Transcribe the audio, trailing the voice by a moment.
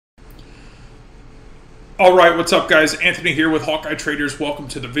All right, what's up, guys? Anthony here with Hawkeye Traders. Welcome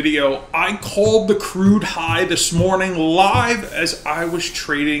to the video. I called the crude high this morning live as I was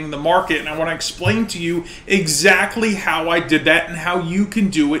trading the market, and I want to explain to you exactly how I did that and how you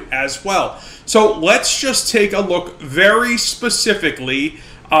can do it as well. So let's just take a look very specifically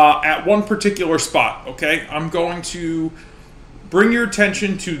at one particular spot, okay? I'm going to bring your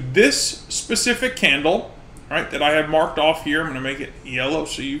attention to this specific candle, right, that I have marked off here. I'm going to make it yellow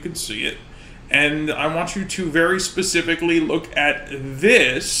so you can see it. And I want you to very specifically look at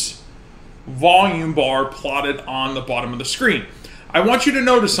this volume bar plotted on the bottom of the screen. I want you to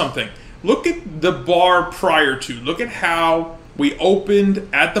notice something. Look at the bar prior to. Look at how we opened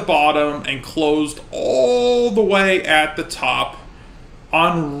at the bottom and closed all the way at the top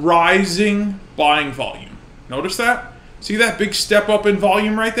on rising buying volume. Notice that? See that big step up in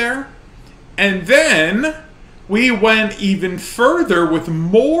volume right there? And then we went even further with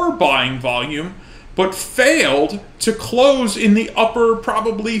more buying volume, but failed to close in the upper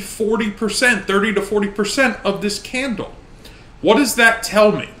probably 40%, 30 to 40% of this candle. What does that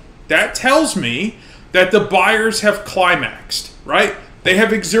tell me? That tells me that the buyers have climaxed, right? They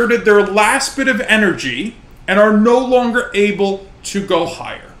have exerted their last bit of energy and are no longer able to go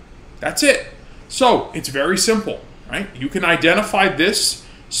higher. That's it. So it's very simple, right? You can identify this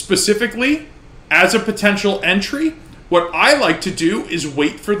specifically as a potential entry. What I like to do is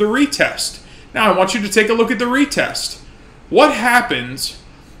wait for the retest. Now I want you to take a look at the retest. What happens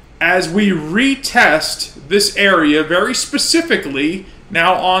as we retest this area very specifically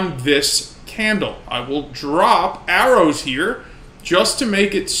now on this candle? I will drop arrows here just to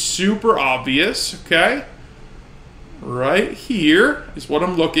make it super obvious, okay? Right here is what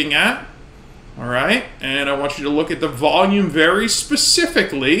I'm looking at. All right, and I want you to look at the volume very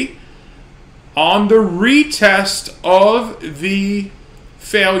specifically on the retest of the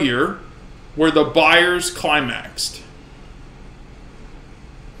failure where the buyers climaxed.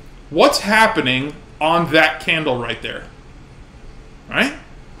 What's happening on that candle right there? Right?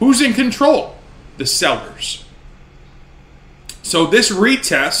 Who's in control? The sellers. So this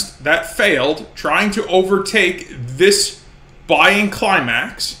retest that failed, trying to overtake this buying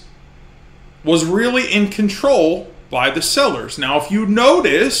climax, was really in control by the sellers. Now, if you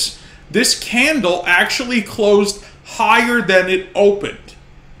notice, this candle actually closed higher than it opened,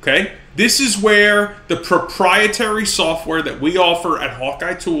 okay? This is where the proprietary software that we offer at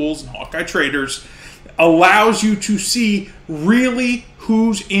Hawkeye Tools and Hawkeye Traders allows you to see really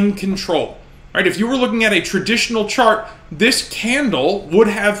who's in control, right? If you were looking at a traditional chart, this candle would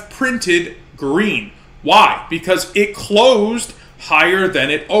have printed green. Why? Because it closed higher than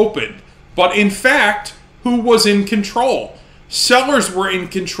it opened. But in fact, who was in control? Sellers were in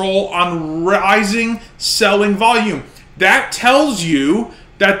control on rising selling volume. That tells you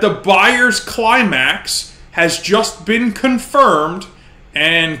that the buyer's climax has just been confirmed,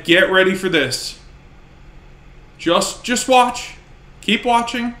 and get ready for this. Just watch. Keep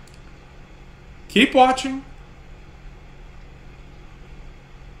watching. Keep watching.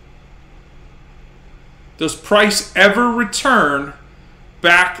 Does price ever return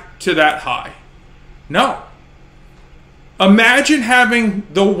back to that high? No. Imagine having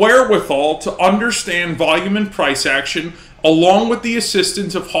the wherewithal to understand volume and price action along with the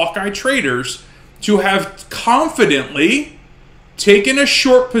assistance of Hawkeye Traders to have confidently taken a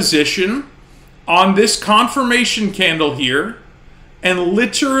short position on this confirmation candle here and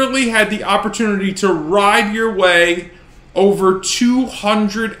literally had the opportunity to ride your way over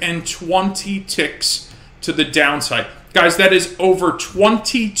 220 ticks to the downside. Guys, that is over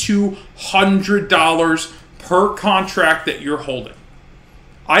 $2,200 per contract that you're holding.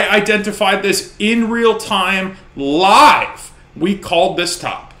 I identified this in real time, live. We called this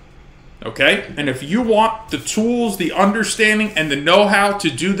top, okay? And if you want the tools, the understanding, and the know-how to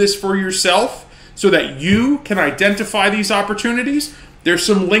do this for yourself so that you can identify these opportunities, there's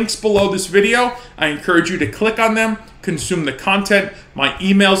some links below this video. I encourage you to click on them, consume the content. My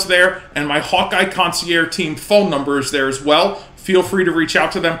email's there, and my Hawkeye Concierge team phone number is there as well. Feel free to reach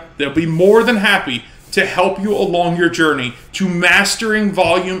out to them. They'll be more than happy to help you along your journey to mastering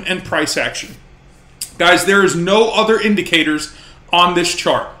volume and price action. Guys, there is no other indicators on this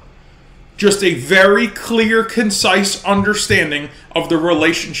chart. Just a very clear, concise understanding of the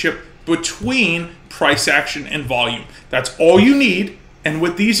relationship between price action and volume. That's all you need, and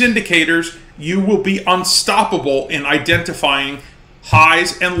with these indicators, you will be unstoppable in identifying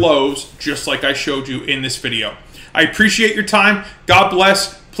highs and lows, just like I showed you in this video. I appreciate your time. God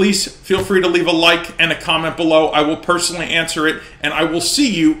bless. Please feel free to leave a like and a comment below. I will personally answer it, and I will see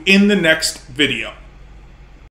you in the next video.